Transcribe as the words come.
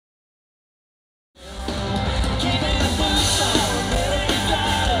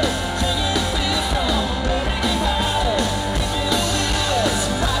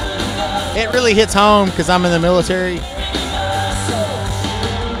It really hits home because I'm in the military.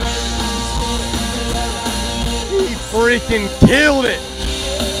 He freaking killed it.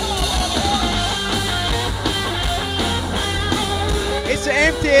 It's an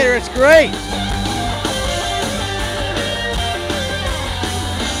amphitheater. It's great.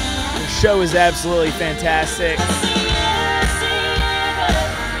 The show is absolutely fantastic.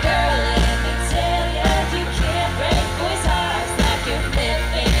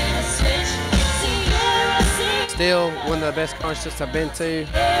 Still one of the best concerts I've been to.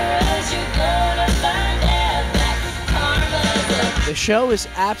 The show is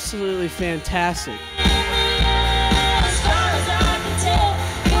absolutely fantastic.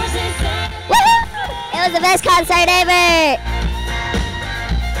 It was the best concert ever!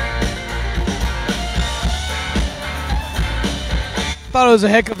 Thought it was a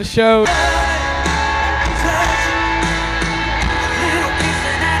heck of a show.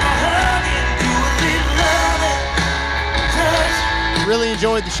 Really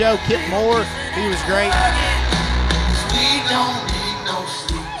enjoyed the show. Kip Moore, he was great. We don't need no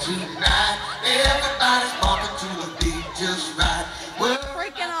sleep tonight. Everybody's bumping to the beat just right. We're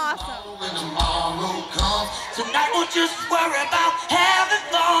freaking awesome. When tomorrow comes, tonight we'll just worry about having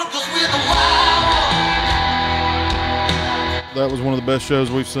fun, 'cause we're the wild. That was one of the best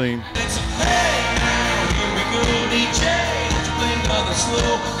shows we've seen. Hey, here we go, DJ. Don't you play nothing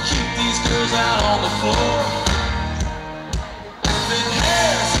slow. Keep these girls out on the floor.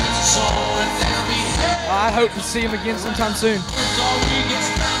 I hope to see him again sometime soon.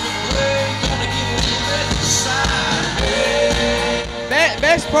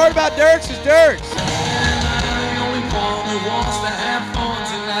 Best part about Dierks is Dierks.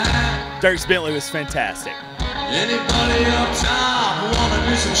 Dierks Bentley was fantastic. Anybody up top wanna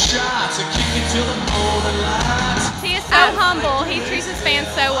do some shots and kick it till the morning lights? He is so humble. He treats his fans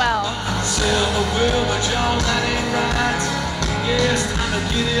so well. Sell the will, but y'all, that ain't right. Yes, time to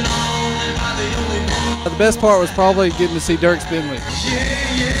get it on. Am I the only one? The best part was probably getting to see Dierks Bentley.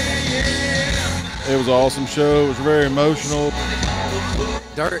 It was an awesome show. It was very emotional.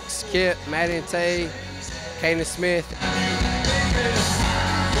 Dierks, Kip, Maddie Tae, Canaan Smith.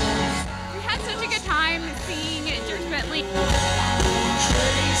 We had such a good time seeing Dierks Bentley.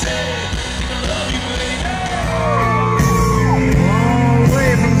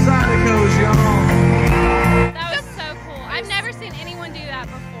 Way from side the coast, y'all. That was so cool. I've never seen anyone do that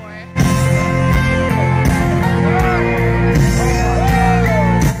before.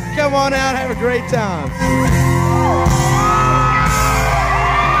 Come on out, have a great time.